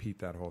need to repeat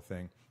that whole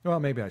thing. Well,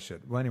 maybe I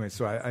should. Well, anyway,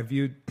 so I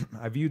viewed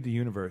the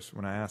universe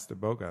when I asked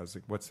Iboga. I was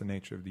like, "What's the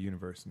nature of the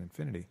universe and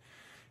infinity?"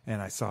 And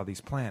I saw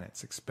these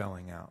planets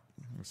expelling out.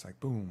 It's like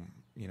boom,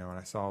 and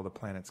I saw all the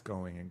planets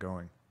going and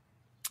going.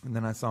 And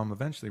then I saw them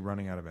eventually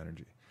running out of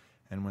energy.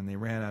 And when they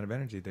ran out of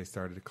energy, they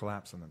started to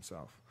collapse on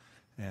themselves.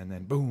 And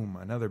then boom,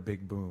 another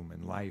big boom,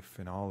 and life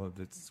and all of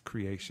its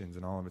creations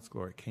and all of its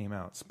glory came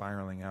out,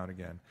 spiraling out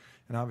again.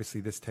 And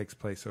obviously this takes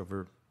place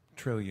over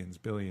trillions,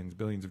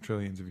 billions of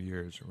trillions of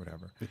years or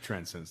whatever. It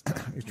transcends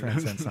time. It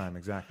transcends time,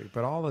 exactly.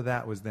 But all of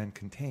that was then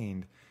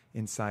contained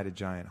inside a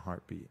giant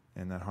heartbeat.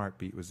 And that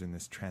heartbeat was in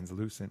this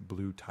translucent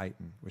blue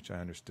titan, which I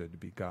understood to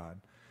be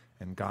God.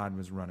 And God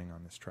was running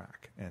on this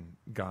track, and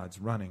God's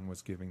running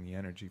was giving the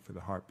energy for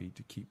the heartbeat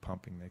to keep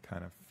pumping. They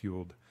kind of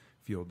fueled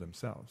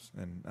themselves.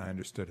 And I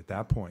understood at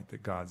that point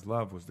that God's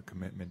love was the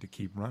commitment to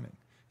keep running,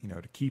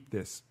 to keep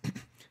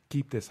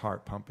this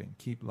heart pumping,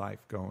 keep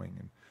life going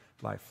and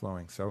life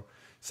flowing. So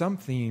some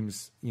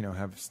themes,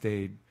 have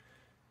stayed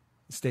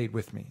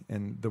with me.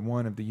 And the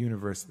one of the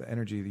universe, the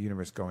energy of the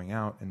universe going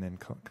out and then,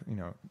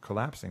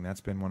 collapsing,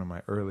 that's been one of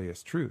my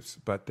earliest truths.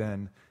 But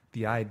then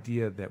the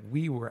idea that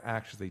we were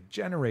actually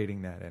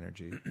generating that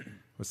energy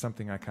was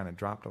something I kind of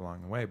dropped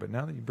along the way. But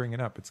now that you bring it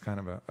up, it's kind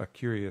of a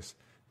curious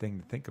thing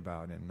to think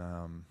about. And,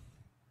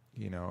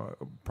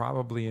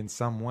 probably in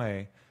some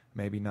way,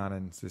 maybe not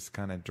in this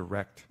kind of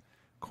direct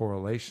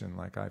correlation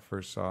like I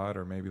first saw it,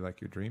 or maybe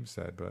like your dream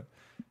said, but,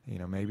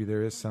 maybe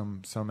there is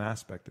some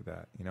aspect of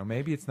that.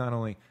 Maybe it's not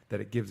only that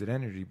it gives it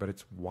energy, but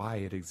it's why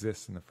it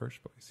exists in the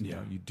first place.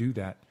 You do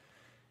that.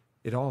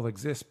 It all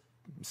exists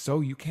so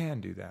you can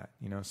do that,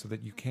 so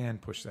that you can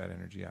push that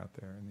energy out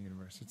there in the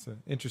universe. It's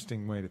an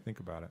interesting way to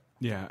think about it.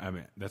 Yeah, I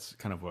mean, that's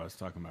kind of what I was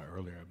talking about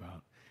earlier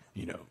about,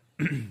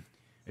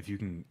 if you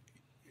can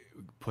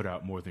put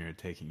out more than you're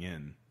taking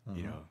in,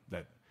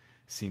 that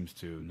seems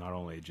to not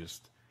only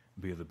just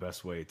be the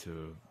best way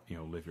to,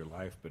 live your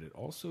life, but it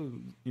also,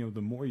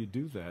 the more you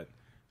do that,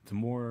 the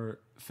more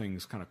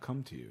things kind of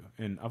come to you.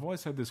 And I've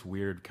always had this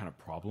weird kind of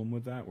problem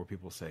with that, where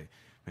people say,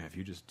 man, if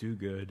you just do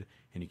good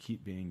and you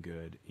keep being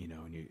good,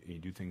 and you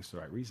do things for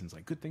the right reasons,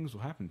 like good things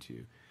will happen to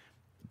you.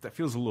 That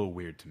feels a little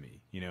weird to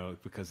me,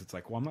 because it's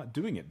like, well, I'm not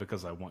doing it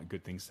because I want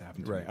good things to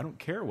happen to me. I don't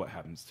care what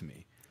happens to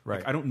me.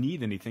 Right. Like, I don't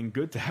need anything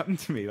good to happen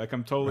to me. Like,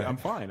 I'm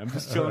fine. I'm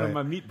just chilling in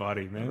my meat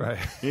body, man. Right.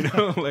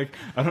 Like,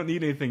 I don't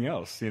need anything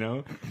else,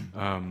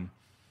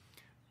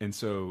 And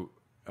so,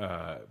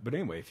 but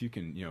anyway, if you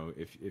can,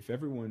 if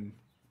everyone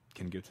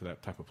can get to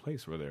that type of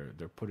place where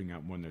they're putting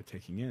out more than they're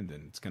taking in,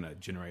 then it's going to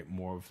generate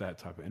more of that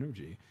type of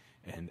energy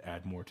and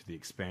add more to the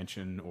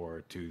expansion,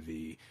 or to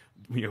the,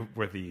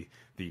 where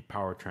the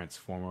power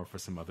transformer for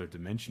some other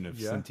dimension of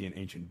sentient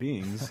ancient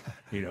beings,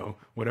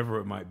 whatever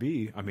it might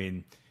be. I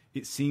mean,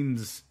 it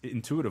seems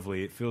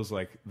intuitively, it feels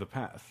like the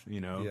path,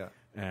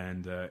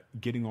 and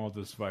getting all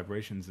those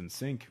vibrations in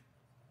sync.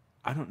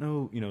 I don't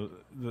know,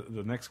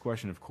 the next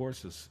question, of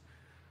course, is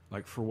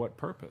like, for what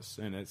purpose?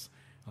 And it's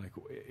like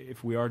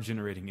if we are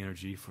generating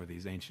energy for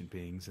these ancient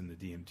beings in the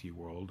DMT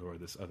world or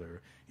this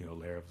other,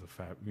 layer of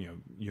the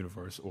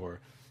universe, or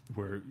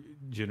we're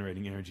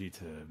generating energy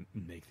to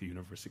make the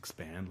universe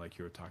expand, like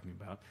you were talking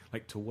about,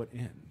 like to what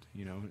end?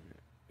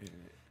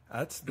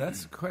 That's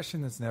a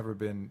question that's never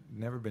been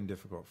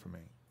difficult for me,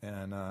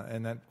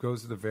 and that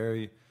goes to the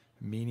very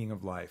meaning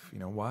of life.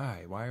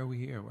 Why are we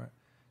here?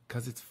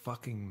 Because it's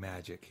fucking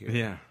magic here.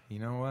 Yeah. You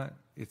know what?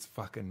 It's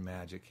fucking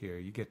magic here.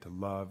 You get to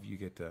love, you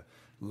get to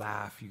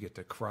laugh, you get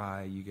to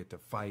cry, you get to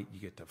fight, you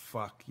get to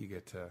fuck, you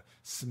get to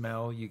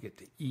smell, you get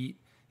to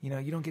eat. You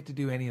don't get to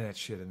do any of that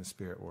shit in the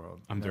spirit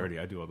world. I'm dirty.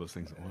 I do all those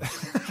things at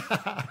once.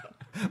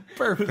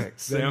 Perfect.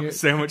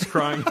 Sandwich,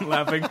 crying,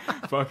 laughing,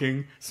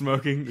 fucking,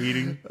 smoking,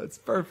 eating. That's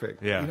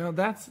perfect. Yeah.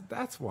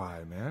 That's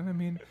why, man. I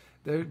mean,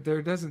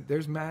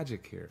 there's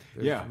magic here.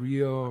 There's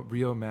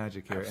real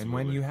magic here. Absolutely. And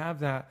when you have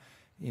that,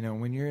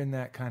 when you're in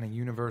that kind of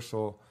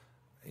universal,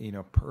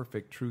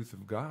 perfect truth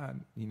of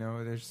God,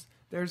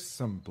 there's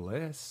some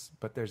bliss,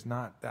 but there's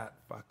not that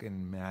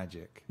fucking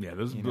magic. Yeah,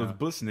 those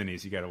bliss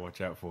ninnies you got to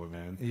watch out for,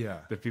 man. Yeah.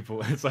 The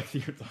people, it's like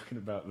you're talking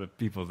about the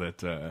people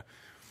that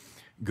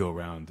go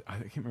around. I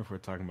can't remember if we were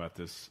talking about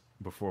this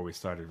before we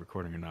started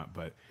recording or not,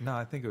 but no,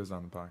 I think it was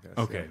on the podcast.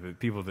 Okay, yeah. The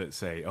people that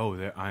say, "Oh,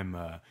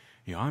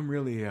 I'm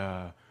really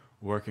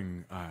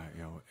working,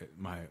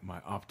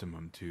 my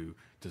optimum to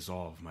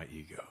dissolve my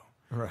ego."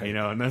 Right.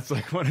 And that's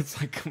like what it's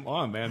like. Come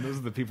on, man. Those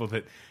are the people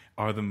that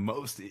are the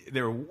most.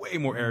 They're way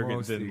more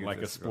arrogant than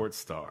like a sports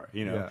star.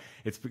 Yeah.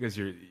 It's because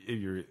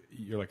you're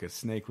like a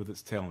snake with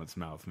its tail in its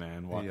mouth,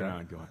 man, walking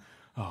around going,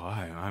 "Oh,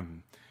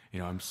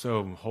 I'm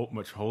so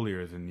much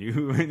holier than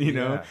you."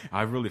 And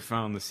I've really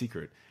found the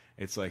secret.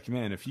 It's like,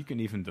 man, if you can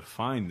even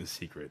define the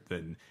secret,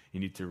 then you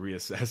need to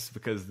reassess,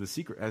 because the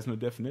secret has no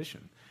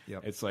definition.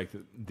 Yep. It's like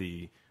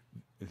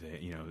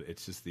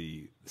it's just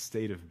the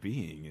state of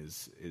being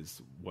is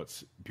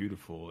what's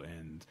beautiful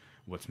and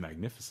what's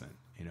magnificent,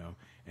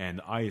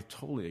 And I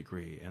totally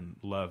agree and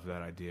love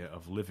that idea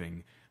of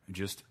living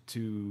just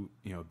to,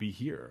 be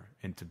here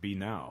and to be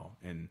now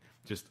and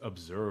just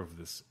observe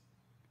this,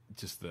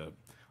 just the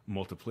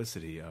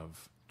multiplicity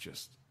of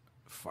just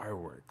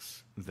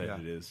fireworks that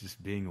it is,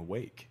 just being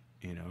awake,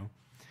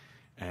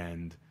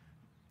 and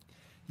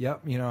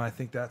yep. I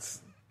think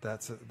that's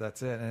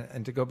it.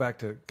 And to go back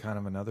to kind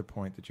of another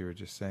point that you were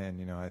just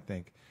saying, I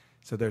think,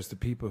 so there's the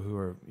people who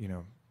are,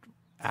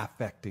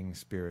 affecting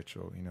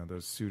spiritual,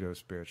 those pseudo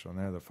spiritual, and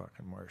they're the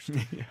fucking worst.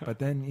 Yeah. But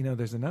then,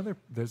 there's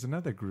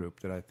another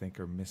group that I think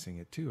are missing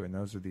it too. And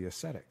those are the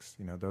ascetics.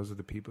 Those are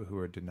the people who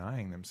are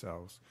denying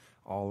themselves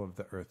all of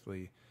the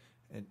earthly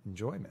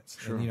enjoyments.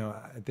 Sure. And,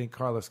 I think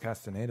Carlos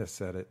Castaneda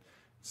said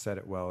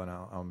it well, and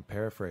I'm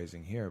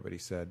paraphrasing here, but he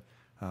said,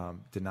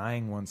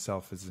 denying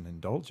oneself is an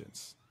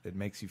indulgence. It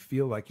makes you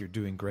feel like you're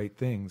doing great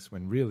things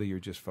when really you're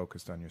just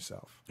focused on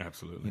yourself.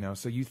 Absolutely.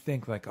 So you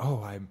think like,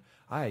 oh,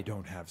 I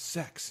don't have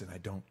sex and I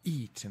don't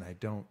eat and I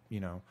don't,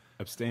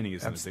 abstaining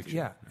is an addiction.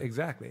 Yeah,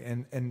 exactly.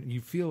 And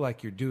you feel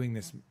like you're doing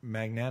this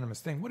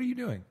magnanimous thing. What are you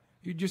doing?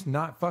 You're just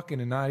not fucking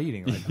and not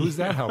eating. Like, who's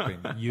that helping?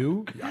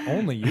 You?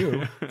 Only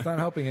you. It's not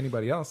helping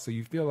anybody else. So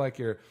you feel like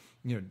you're,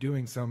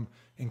 doing some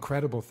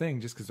incredible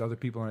thing just because other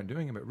people aren't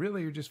doing it. But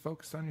really, you're just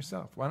focused on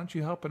yourself. Why don't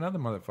you help another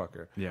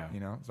motherfucker? Yeah.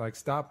 It's like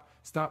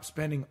stop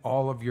spending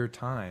all of your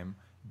time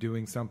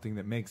doing something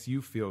that makes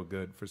you feel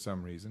good for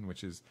some reason,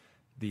 which is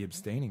the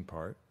abstaining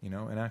part,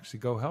 and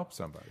actually go help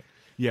somebody.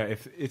 Yeah,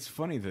 if it's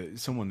funny that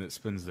someone that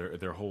spends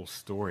their whole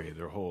story,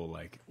 their whole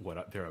like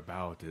what they're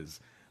about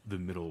is the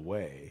middle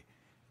way,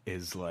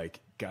 is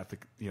like got the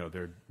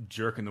they're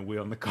jerking the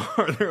wheel in the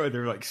car,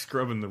 they're like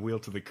scrubbing the wheel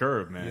to the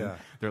curb, man. Yeah.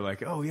 They're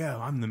like, oh yeah,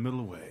 I'm the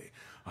middle way.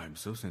 I'm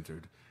so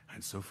centered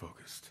and so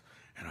focused,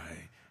 and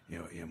I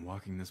am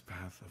walking this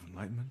path of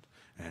enlightenment,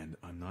 and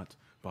I'm not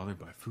bothered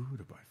by food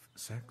or by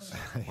sex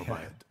or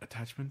by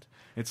attachment.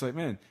 It's like,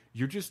 man,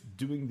 you're just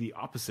doing the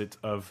opposite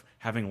of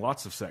having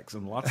lots of sex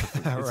and lots of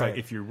food. It's Right. like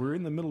if we're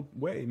in the middle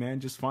way, man,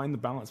 just find the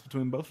balance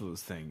between both of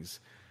those things.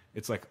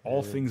 It's like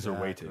all things are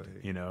weighted,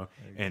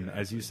 And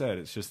as you said,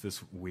 it's just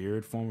this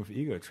weird form of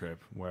ego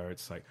trip where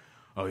it's like,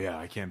 oh yeah,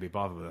 I can't be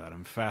bothered with that.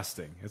 I'm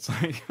fasting. It's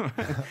like,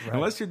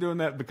 unless you're doing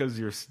that because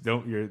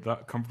you're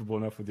not comfortable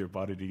enough with your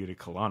body to get a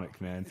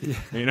colonic, man. Yeah.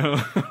 I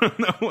don't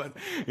know what,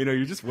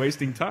 you're just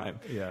wasting time.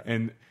 Yeah.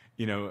 And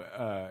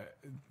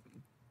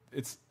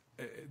it's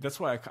that's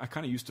why I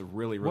kind of used to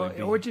really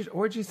or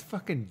just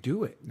fucking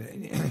do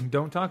it.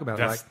 Don't talk about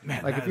it.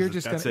 Like if you're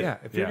just gonna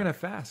if you're gonna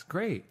fast,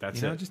 great.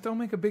 That's it. Just don't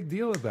make a big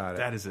deal about it.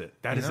 That is it.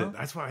 That is it.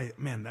 That's why,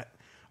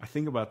 I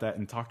think about that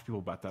and talk to people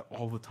about that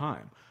all the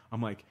time.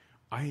 I'm like,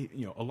 a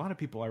lot of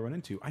people I run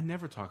into, I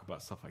never talk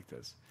about stuff like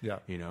this. Yeah.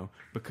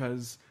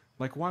 Because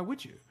like, why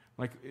would you?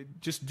 Like,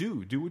 just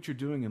do what you're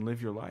doing and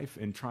live your life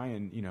and try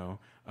and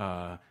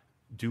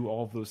do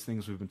all of those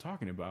things we've been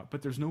talking about.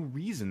 But there's no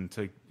reason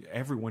to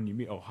everyone you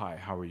meet. Oh, hi,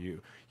 how are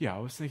you? Yeah, I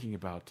was thinking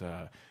about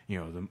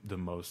the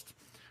most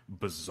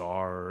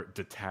bizarre,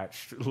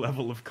 detached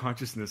level of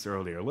consciousness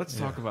earlier. Let's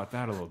talk about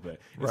that a little bit.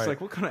 It's Right.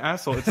 like, what kind of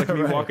asshole? It's like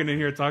me Right. walking in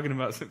here talking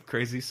about some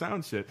crazy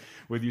sound shit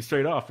with you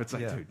straight off. It's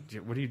like, Yeah.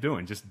 dude, what are you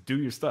doing? Just do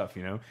your stuff,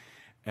 you know?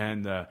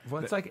 And Well,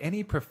 it's like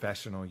any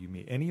professional you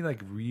meet, any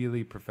like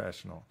really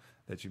professional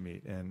that you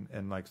meet,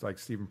 and like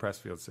Stephen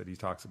Pressfield said, he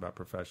talks about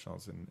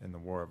professionals in the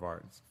War of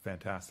Art. It's a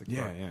fantastic book.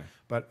 Yeah.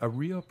 But a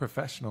real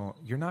professional,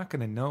 you're not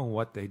going to know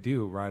what they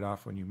do right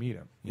off when you meet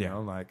them. You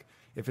know, like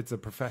if it's a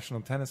professional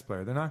tennis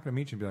player, they're not going to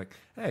meet you and be like,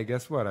 "Hey,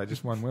 guess what? I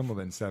just won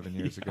Wimbledon 7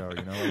 years ago."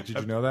 You know, like, did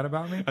you know that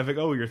about me? I think,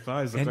 oh, your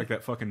thighs look like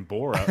that fucking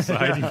boar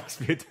outside. You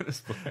must be a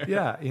tennis player.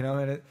 Yeah, you know,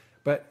 and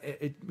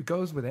it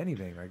goes with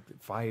anything, like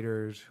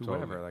fighters,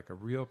 whoever, Totally. like a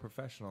real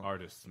professional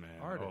Artists, man.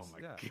 artist. Oh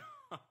my yeah.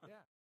 God. Yeah.